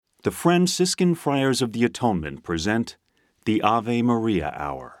The Franciscan Friars of the Atonement present the Ave Maria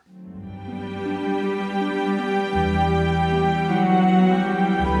Hour.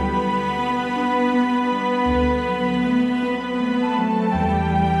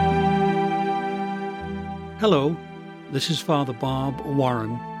 Hello, this is Father Bob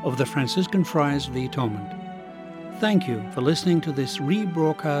Warren of the Franciscan Friars of the Atonement. Thank you for listening to this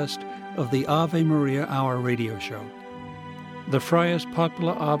rebroadcast of the Ave Maria Hour radio show. The Friars'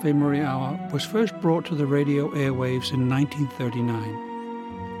 popular Ave Maria Hour was first brought to the radio airwaves in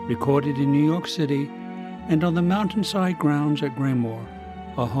 1939, recorded in New York City and on the mountainside grounds at Graymoor,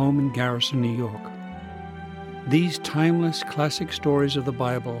 our home in Garrison, New York. These timeless classic stories of the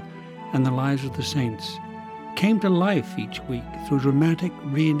Bible and the lives of the saints came to life each week through dramatic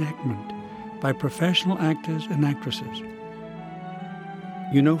reenactment by professional actors and actresses.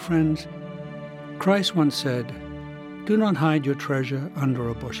 You know, friends, Christ once said, "Do not hide your treasure under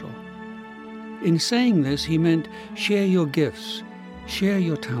a bushel." In saying this, he meant share your gifts, share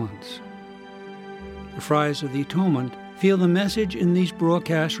your talents. The Friars of the Atonement feel the message in these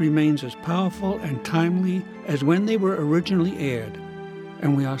broadcasts remains as powerful and timely as when they were originally aired,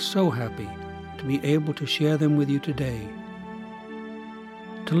 and we are so happy to be able to share them with you today.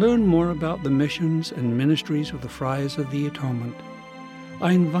 To learn more about the missions and ministries of the Friars of the Atonement,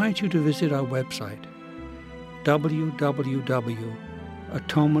 I invite you to visit our website,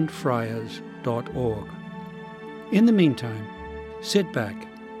 www.atonementfriars.org. In the meantime, sit back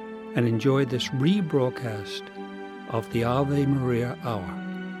and enjoy this rebroadcast of the Ave Maria Hour.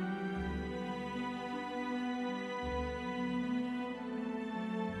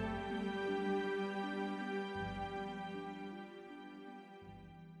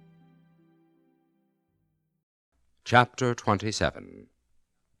 Chapter 27.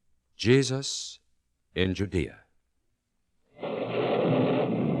 Jesus in Judea.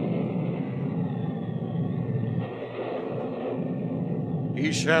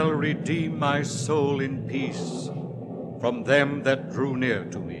 He shall redeem my soul in peace from them that drew near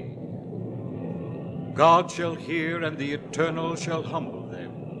to me. God shall hear, and the Eternal shall humble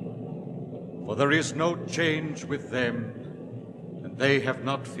them. For there is no change with them, and they have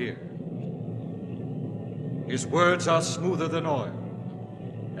not feared. His words are smoother than oil,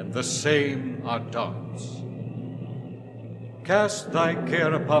 and the same are darts. Cast thy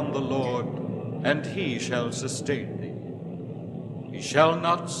care upon the Lord, and he shall sustain thee. He shall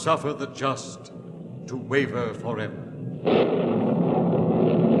not suffer the just to waver forever.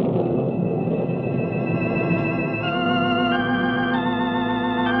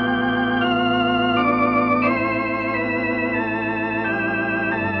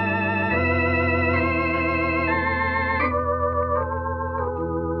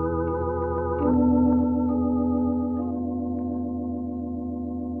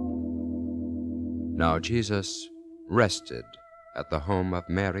 Now Jesus rested at the home of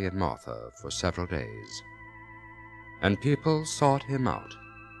Mary and Martha for several days. And people sought him out,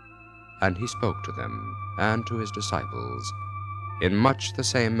 and he spoke to them and to his disciples in much the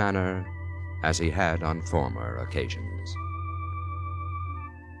same manner as he had on former occasions.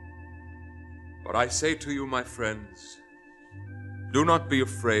 But I say to you, my friends, do not be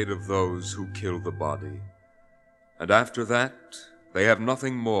afraid of those who kill the body, and after that they have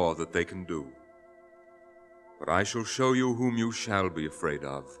nothing more that they can do. But I shall show you whom you shall be afraid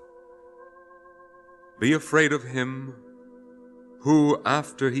of. Be afraid of him who,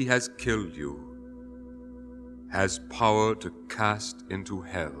 after he has killed you, has power to cast into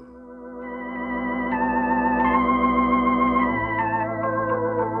hell.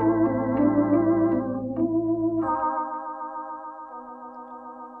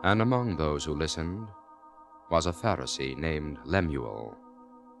 And among those who listened was a Pharisee named Lemuel,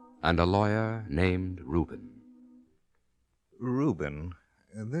 and a lawyer named Reuben. Reuben,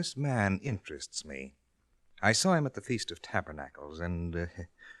 this man interests me. I saw him at the Feast of Tabernacles, and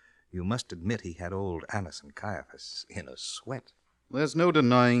you must admit he had old Annas and Caiaphas in a sweat. There's no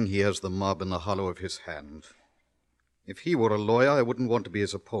denying he has the mob in the hollow of his hand. If he were a lawyer, I wouldn't want to be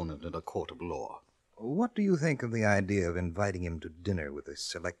his opponent in a court of law. What do you think of the idea of inviting him to dinner with a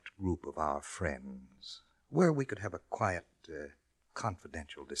select group of our friends, where we could have a quiet,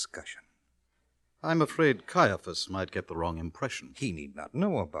 confidential discussion? I'm afraid Caiaphas might get the wrong impression. He need not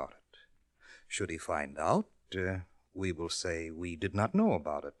know about it. Should he find out, we will say we did not know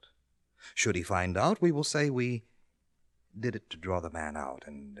about it. Should he find out, we will say we did it to draw the man out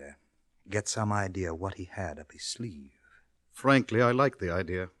and get some idea what he had up his sleeve. Frankly, I like the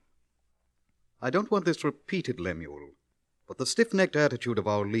idea. I don't want this repeated, Lemuel, but the stiff-necked attitude of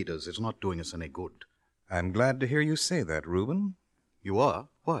our leaders is not doing us any good. I'm glad to hear you say that, Reuben. You are?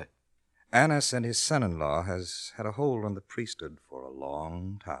 Why? Annas and his son-in-law has had a hold on the priesthood for a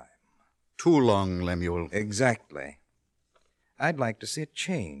long time. Too long, Lemuel. Exactly. I'd like to see it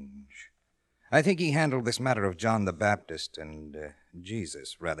change. I think he handled this matter of John the Baptist and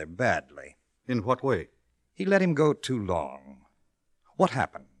Jesus rather badly. In what way? He let him go too long. What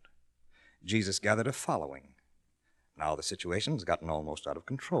happened? Jesus gathered a following. Now the situation's gotten almost out of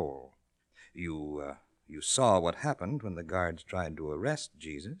control. You saw what happened when the guards tried to arrest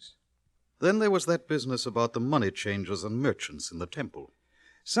Jesus. Then there was that business about the money changers and merchants in the temple.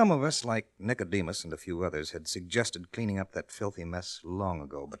 Some of us, like Nicodemus and a few others, had suggested cleaning up that filthy mess long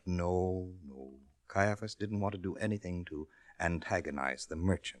ago, but no. Caiaphas didn't want to do anything to antagonize the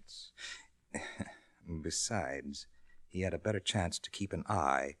merchants. Besides, he had a better chance to keep an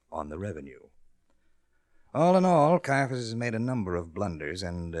eye on the revenue. All in all, Caiaphas has made a number of blunders,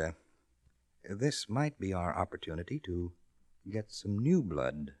 and this might be our opportunity to get some new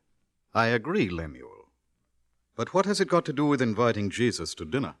blood. I agree, Lemuel. But what has it got to do with inviting Jesus to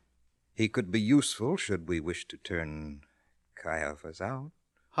dinner? He could be useful should we wish to turn Caiaphas out.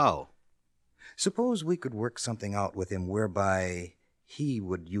 How? Suppose we could work something out with him whereby he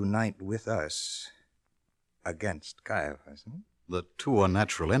would unite with us against Caiaphas. The two are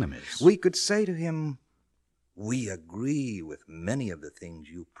natural enemies. We could say to him, "We agree with many of the things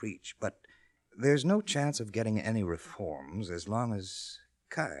you preach, but there's no chance of getting any reforms as long as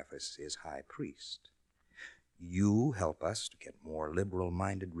Caiaphas is high priest. You help us to get more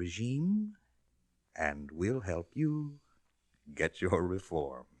liberal-minded regime, and we'll help you get your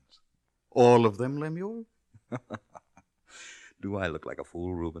reforms." All of them, Lemuel? Do I look like a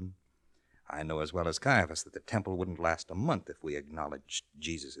fool, Reuben? I know as well as Caiaphas that the temple wouldn't last a month if we acknowledged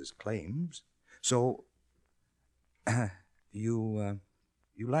Jesus' claims. So, you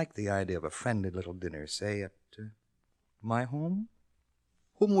like the idea of a friendly little dinner, say, at my home?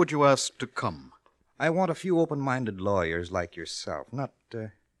 Whom would you ask to come? I want a few open-minded lawyers like yourself, not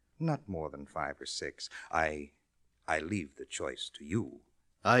more than 5 or 6. I leave the choice to you.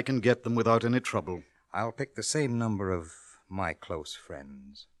 I can get them without any trouble. I'll pick the same number of my close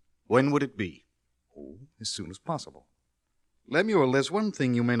friends. When would it be? Oh, as soon as possible. Lemuel, there's one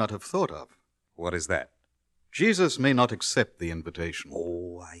thing you may not have thought of. What is that? Jesus may not accept the invitation.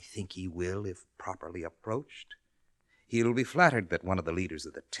 Oh, I think he will if properly approached. He'll be flattered that one of the leaders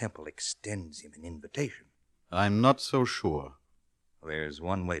of the temple extends him an invitation. I'm not so sure. There's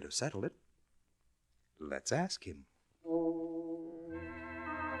one way to settle it. Let's ask him.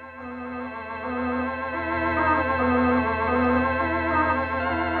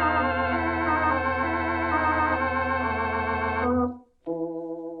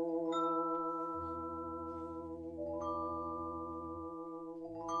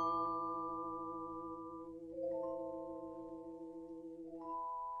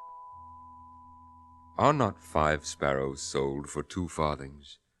 Are not 5 sparrows sold for 2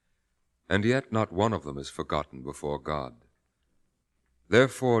 farthings? And yet not one of them is forgotten before God.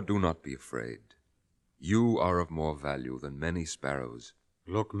 Therefore do not be afraid. You are of more value than many sparrows.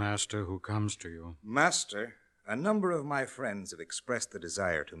 Look, Master, who comes to you. Master, a number of my friends have expressed the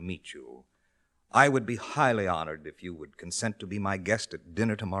desire to meet you. I would be highly honored if you would consent to be my guest at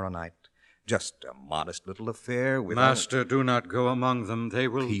dinner tomorrow night. Just a modest little affair without... Master, do not go among them. They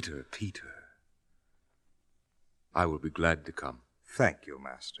will... Peter. I will be glad to come. Thank you,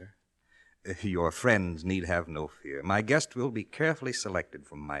 Master. Your friends need have no fear. My guest will be carefully selected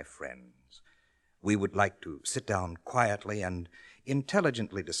from my friends. We would like to sit down quietly and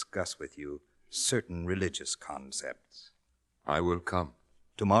intelligently discuss with you certain religious concepts. I will come.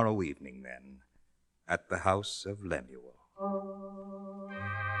 Tomorrow evening, then, at the house of Lemuel.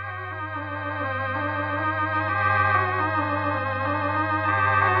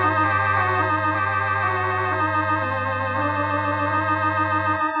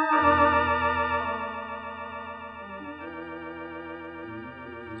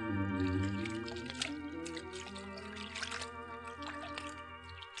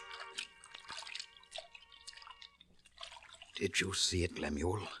 Did you see it,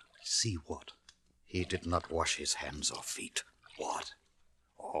 Lemuel? See what? He did not wash his hands or feet. What?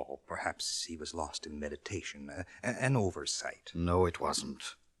 Oh, perhaps he was lost in meditation, an oversight. No, it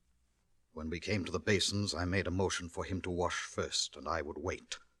wasn't. When we came to the basins, I made a motion for him to wash first, and I would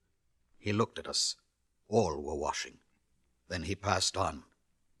wait. He looked at us. All were washing. Then he passed on.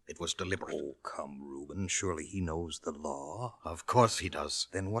 It was deliberate. Oh, come, Reuben. Surely he knows the law. Of course he does.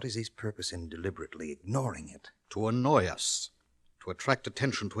 Then what is his purpose in deliberately ignoring it? To annoy us. To attract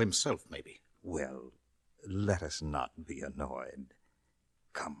attention to himself, maybe. Well, let us not be annoyed.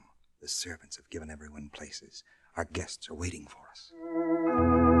 Come, the servants have given everyone places. Our guests are waiting for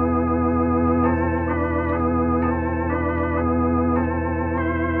us.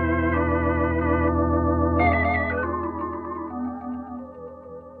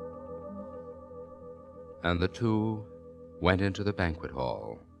 And the two went into the banquet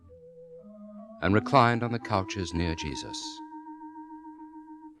hall and reclined on the couches near Jesus.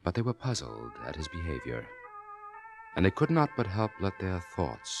 But they were puzzled at his behavior, and they could not but help let their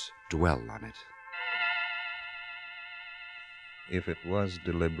thoughts dwell on it. If it was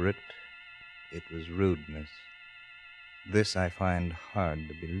deliberate, it was rudeness. This I find hard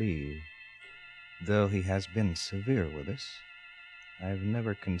to believe. Though he has been severe with us, I've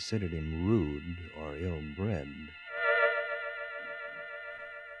never considered him rude or ill-bred.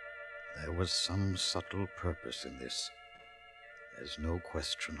 There was some subtle purpose in this. There's no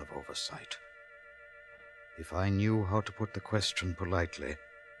question of oversight. If I knew how to put the question politely,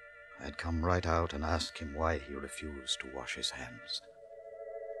 I'd come right out and ask him why he refused to wash his hands.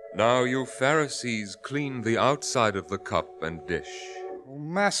 Now you Pharisees clean the outside of the cup and dish. Oh,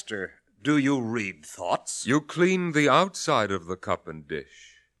 Master, do you read thoughts? You clean the outside of the cup and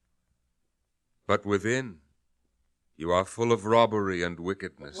dish. But within, you are full of robbery and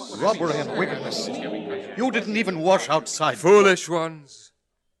wickedness. Robbery and wickedness. You didn't even wash outside. Foolish ones!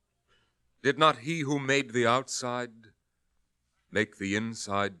 Did not he who made the outside make the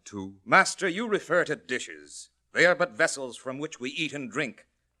inside too? Master, you refer to dishes. They are but vessels from which we eat and drink.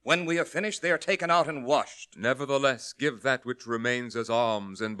 When we are finished, they are taken out and washed. Nevertheless, give that which remains as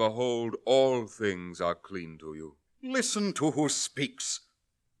alms, and behold, all things are clean to you. Listen to who speaks.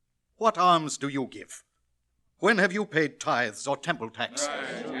 What alms do you give? When have you paid tithes or temple tax?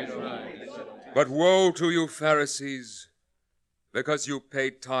 But woe to you, Pharisees, because you pay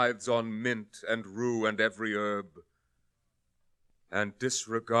tithes on mint and rue and every herb, and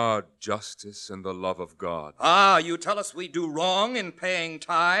disregard justice and the love of God. Ah, you tell us we do wrong in paying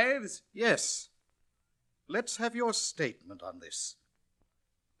tithes? Yes. Let's have your statement on this.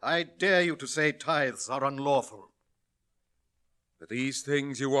 I dare you to say tithes are unlawful. But these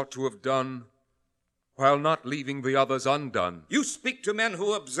things you ought to have done, while not leaving the others undone. You speak to men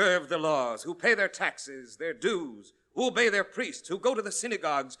who observe the laws, who pay their taxes, their dues, who obey their priests, who go to the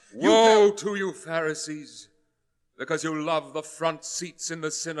synagogues. Woe to you, Pharisees, because you love the front seats in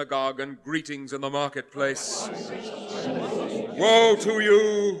the synagogue and greetings in the marketplace. Woe to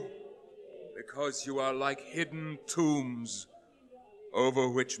you, because you are like hidden tombs over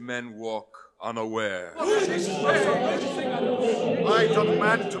which men walk unaware. I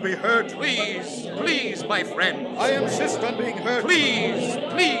demand to be heard. Please, my friend. I insist on being heard.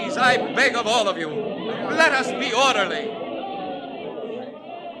 Please, I beg of all of you. Let us be orderly.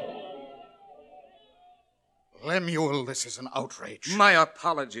 Lemuel, this is an outrage. My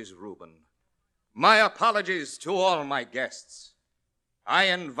apologies, Reuben. My apologies to all my guests. I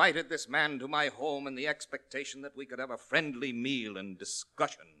invited this man to my home in the expectation that we could have a friendly meal and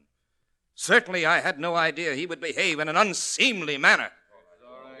discussion. Certainly I had no idea he would behave in an unseemly manner.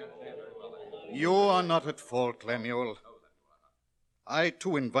 You are not at fault, Lemuel. I,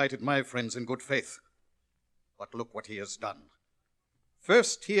 too, invited my friends in good faith. But look what he has done.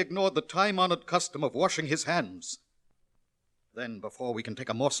 First, he ignored the time-honored custom of washing his hands. Then, before we can take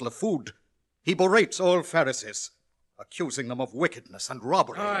a morsel of food, he berates all Pharisees, accusing them of wickedness and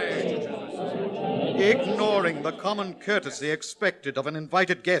robbery. Ignoring the common courtesy expected of an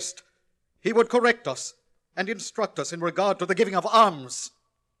invited guest, he would correct us and instruct us in regard to the giving of alms.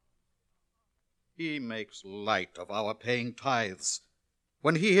 He makes light of our paying tithes,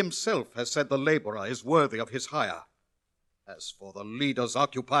 when he himself has said the laborer is worthy of his hire. As for the leaders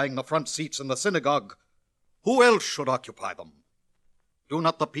occupying the front seats in the synagogue, who else should occupy them? Do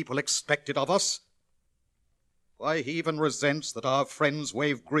not the people expect it of us? Why, he even resents that our friends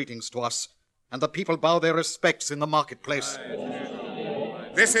wave greetings to us, and the people bow their respects in the marketplace.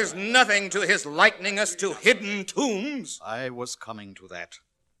 This is nothing to his likening us to hidden tombs. I was coming to that.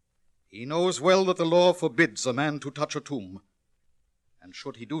 He knows well that the law forbids a man to touch a tomb, and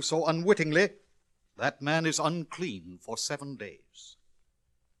should he do so unwittingly, that man is unclean for 7 days.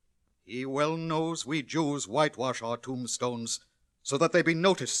 He well knows we Jews whitewash our tombstones so that they be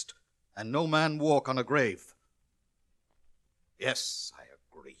noticed and no man walk on a grave. Yes, I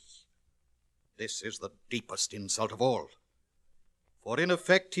agree. This is the deepest insult of all. For in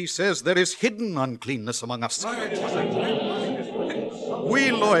effect he says there is hidden uncleanness among us.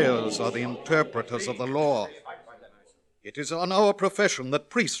 We lawyers are the interpreters of the law. It is on our profession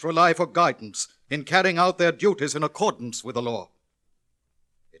that priests rely for guidance in carrying out their duties in accordance with the law.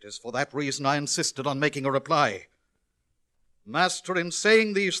 It is for that reason I insisted on making a reply. Master, in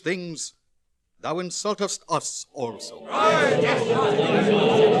saying these things, thou insultest us also.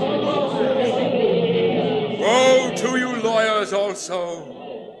 Woe to you, lawyers,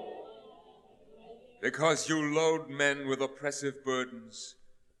 also, because you load men with oppressive burdens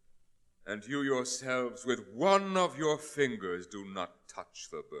And you yourselves with one of your fingers do not touch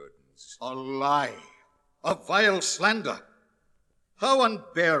the burdens. A lie, a vile slander. How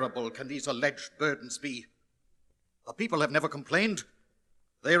unbearable can these alleged burdens be? The people have never complained.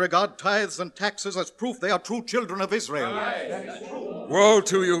 They regard tithes and taxes as proof they are true children of Israel. Woe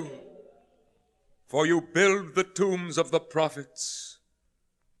to you, for you build the tombs of the prophets,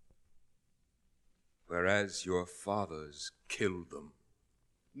 whereas your fathers killed them.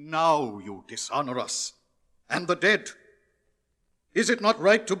 Now you dishonor us and the dead. Is it not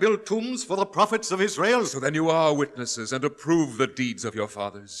right to build tombs for the prophets of Israel? So then you are witnesses and approve the deeds of your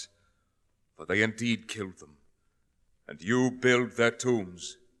fathers, for they indeed killed them, and you build their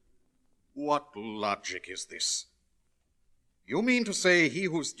tombs. What logic is this? You mean to say he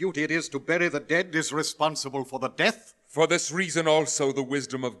whose duty it is to bury the dead is responsible for the death? For this reason also the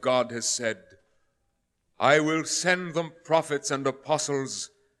wisdom of God has said, I will send them prophets and apostles,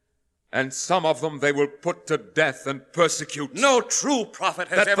 and some of them they will put to death and persecute. No true prophet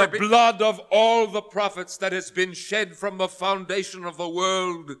has that ever the blood of all the prophets that has been shed from the foundation of the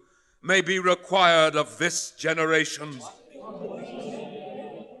world may be required of this generation.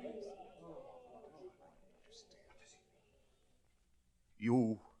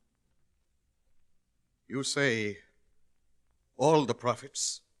 You say all the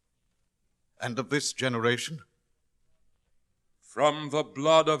prophets and of this generation? From the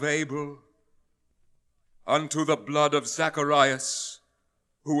blood of Abel unto the blood of Zacharias,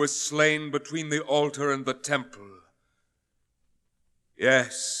 who was slain between the altar and the temple.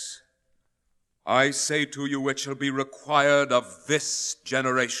 Yes, I say to you, it shall be required of this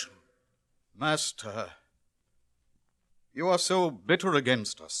generation. Master, you are so bitter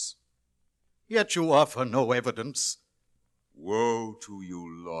against us, yet you offer no evidence. Woe to you,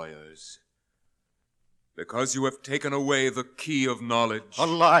 lawyers, because you have taken away the key of knowledge. A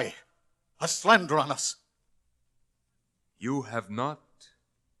lie, a slander on us. You have not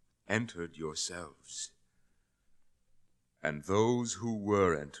entered yourselves, and those who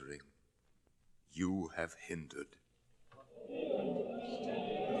were entering, you have hindered.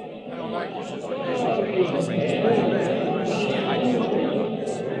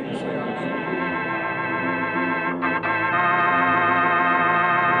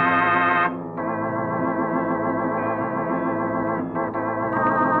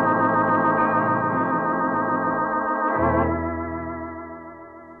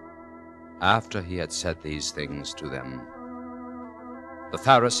 After he had said these things to them, the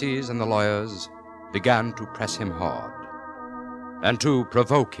Pharisees and the lawyers began to press him hard, and to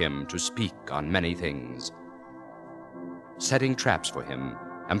provoke him to speak on many things, setting traps for him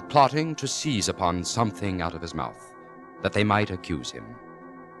and plotting to seize upon something out of his mouth, that they might accuse him.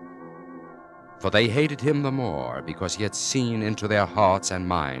 For they hated him the more because he had seen into their hearts and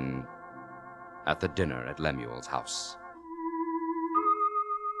mind at the dinner at Lemuel's house.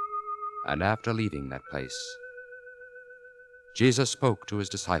 And after leaving that place, Jesus spoke to his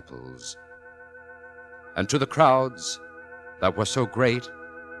disciples and to the crowds that were so great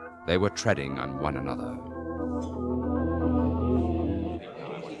they were treading on one another.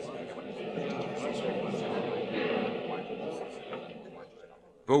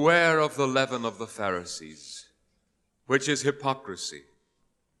 Beware of the leaven of the Pharisees, which is hypocrisy.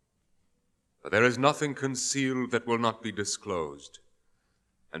 For there is nothing concealed that will not be disclosed,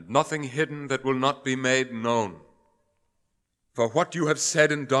 and nothing hidden that will not be made known. For what you have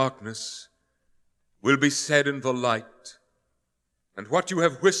said in darkness will be said in the light, and what you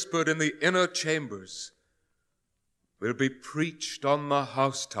have whispered in the inner chambers will be preached on the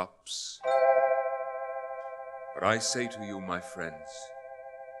housetops. But I say to you, my friends,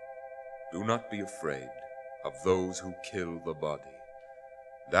 do not be afraid of those who kill the body,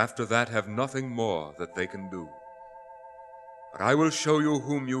 and after that have nothing more that they can do. But I will show you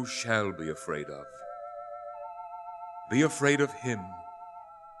whom you shall be afraid of. Be afraid of him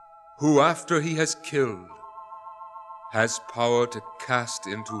who, after he has killed, has power to cast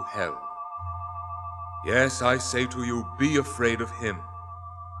into hell. Yes, I say to you, be afraid of him.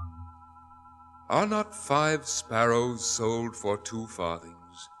 Are not 5 sparrows sold for 2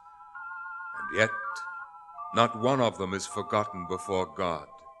 farthings? And yet not one of them is forgotten before God.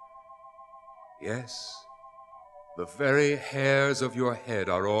 Yes, the very hairs of your head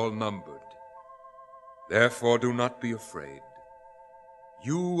are all numbered. Therefore do not be afraid.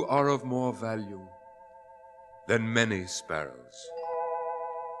 You are of more value than many sparrows.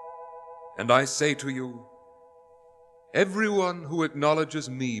 And I say to you, everyone who acknowledges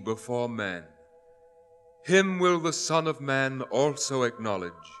me before men, him will the Son of Man also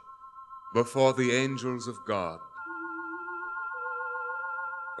acknowledge before the angels of God.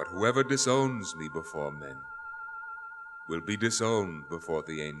 But whoever disowns me before men will be disowned before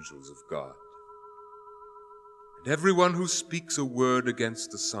the angels of God. And everyone who speaks a word against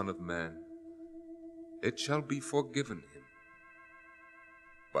the Son of Man, it shall be forgiven him.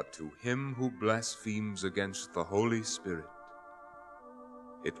 But to him who blasphemes against the Holy Spirit,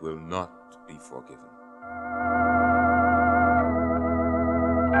 it will not be forgiven.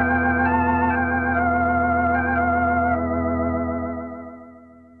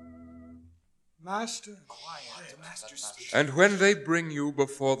 Master. And when they bring you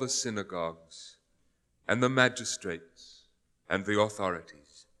before the synagogues and the magistrates and the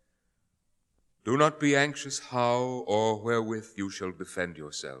authorities, do not be anxious how or wherewith you shall defend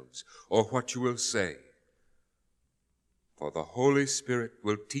yourselves, or what you will say. For the Holy Spirit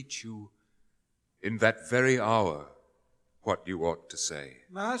will teach you in that very hour what you ought to say.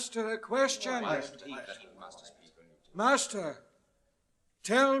 Master, a question. Master,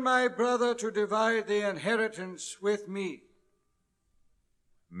 tell my brother to divide the inheritance with me.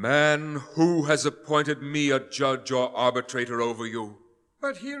 Man, who has appointed me a judge or arbitrator over you?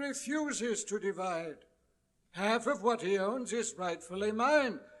 But he refuses to divide. Half of what he owns is rightfully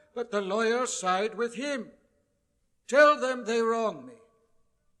mine, but the lawyers side with him. Tell them they wrong me.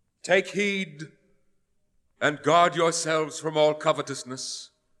 Take heed and guard yourselves from all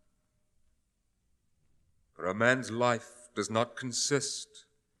covetousness. For a man's life does not consist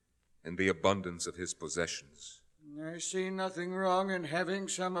in the abundance of his possessions. I see nothing wrong in having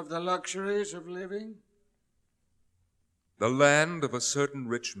some of the luxuries of living. The land of a certain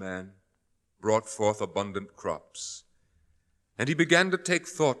rich man brought forth abundant crops, and he began to take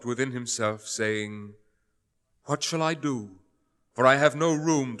thought within himself, saying, "What shall I do? For I have no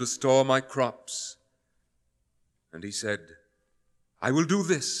room to store my crops." And he said, "I will do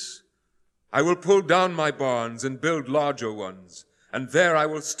this. I will pull down my barns and build larger ones, and there I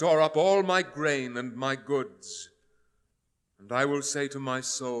will store up all my grain and my goods. And I will say to my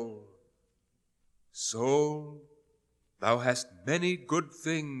soul, Soul, thou hast many good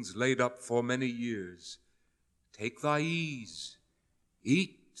things laid up for many years. Take thy ease,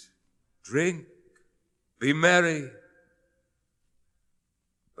 eat, drink, be merry."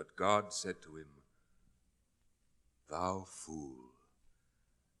 But God said to him, "Thou fool,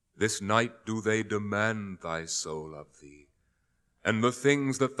 this night do they demand thy soul of thee, and the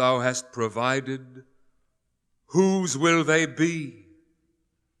things that thou hast provided, whose will they be?"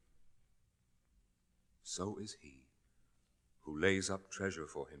 So is he who lays up treasure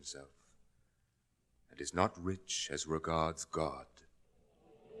for himself and is not rich as regards God.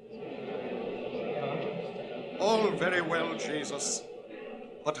 All very well, Jesus.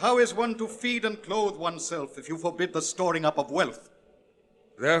 But how is one to feed and clothe oneself if you forbid the storing up of wealth?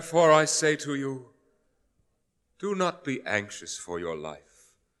 Therefore I say to you, do not be anxious for your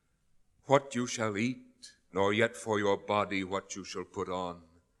life, what you shall eat, nor yet for your body what you shall put on.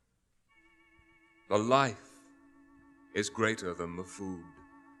 The life is greater than the food,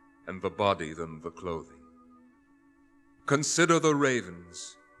 and the body than the clothing. Consider the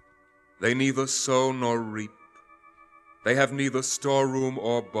ravens. They neither sow nor reap. They have neither storeroom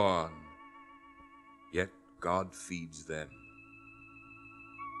or barn, yet God feeds them.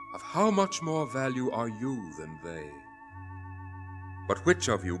 Of how much more value are you than they? But which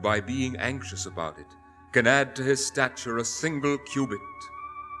of you, by being anxious about it, can add to his stature a single cubit?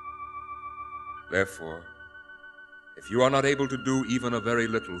 Therefore, if you are not able to do even a very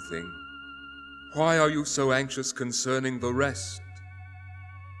little thing, why are you so anxious concerning the rest?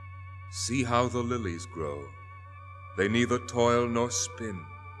 See how the lilies grow. They neither toil nor spin.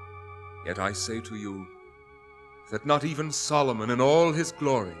 Yet I say to you that not even Solomon in all his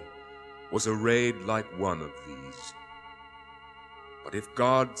glory was arrayed like one of these. But if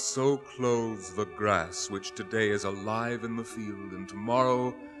God so clothes the grass, which today is alive in the field and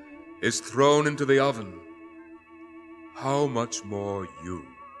tomorrow is thrown into the oven, how much more you,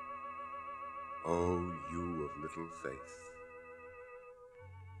 O you of little faith?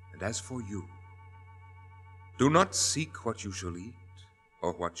 And as for you, do not seek what you shall eat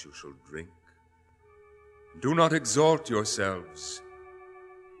or what you shall drink. Do not exalt yourselves,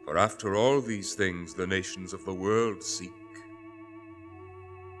 for after all these things the nations of the world seek.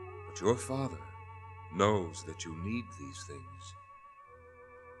 But your Father knows that you need these things.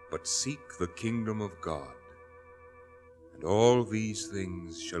 But seek the kingdom of God, and all these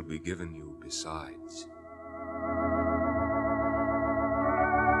things shall be given you besides.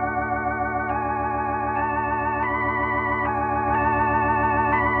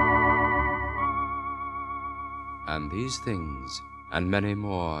 And these things, and many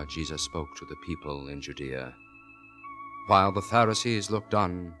more, Jesus spoke to the people in Judea. while the Pharisees looked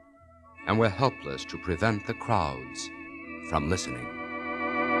on and were helpless to prevent the crowds from listening.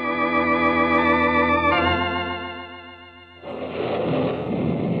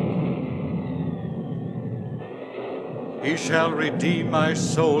 He shall redeem my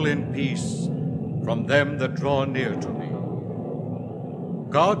soul in peace from them that draw near to me.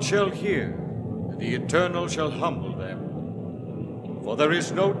 God shall hear, and the Eternal shall humble them. For there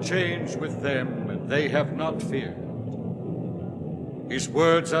is no change with them, and they have not feared. His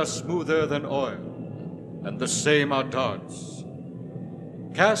words are smoother than oil, and the same are darts.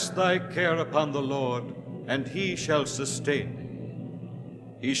 Cast thy care upon the Lord, and he shall sustain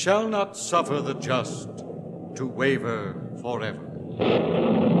thee. He shall not suffer the just to waver forever.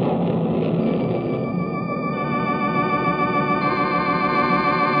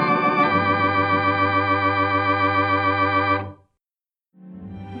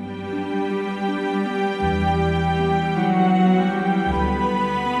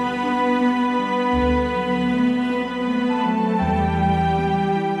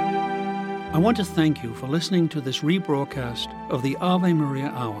 I want to thank you for listening to this rebroadcast of the Ave Maria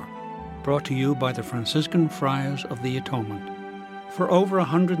Hour, brought to you by the Franciscan Friars of the Atonement. For over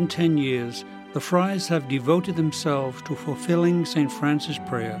 110 years, the friars have devoted themselves to fulfilling St. Francis'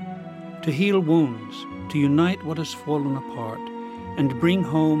 prayer, to heal wounds, to unite what has fallen apart, and to bring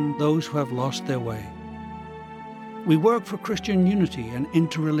home those who have lost their way. We work for Christian unity and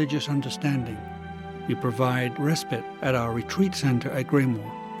interreligious understanding. We provide respite at our retreat center at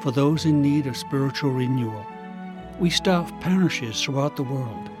Greymoor for those in need of spiritual renewal. We staff parishes throughout the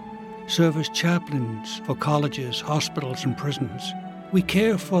world, serve as chaplains for colleges, hospitals, and prisons. We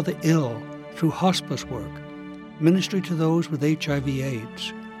care for the ill through hospice work, ministry to those with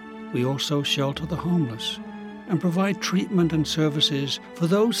HIV/AIDS. We also shelter the homeless and provide treatment and services for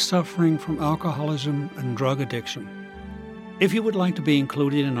those suffering from alcoholism and drug addiction. If you would like to be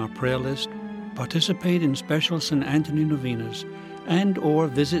included in our prayer list, participate in special St. Anthony novenas, and or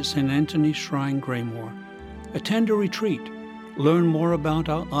visit St. Anthony's Shrine, Greymoor, attend a retreat, learn more about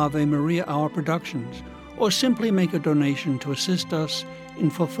our Ave Maria Hour productions, or simply make a donation to assist us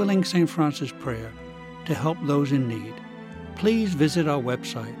in fulfilling St. Francis' prayer to help those in need, please visit our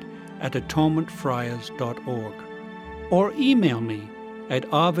website at atonementfriars.org or email me at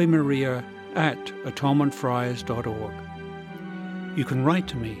avemaria@atonementfriars.org. You can write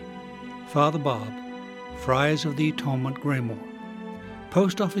to me, Father Bob, Friars of the Atonement, Greymoor,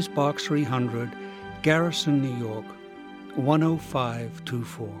 Post Office Box 300, Garrison, New York,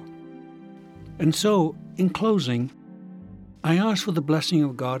 10524. And so, in closing, I ask for the blessing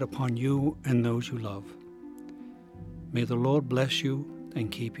of God upon you and those you love. May the Lord bless you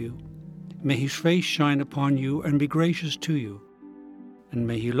and keep you. May his face shine upon you and be gracious to you. And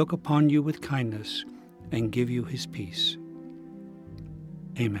may he look upon you with kindness and give you his peace.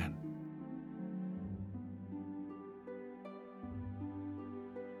 Amen.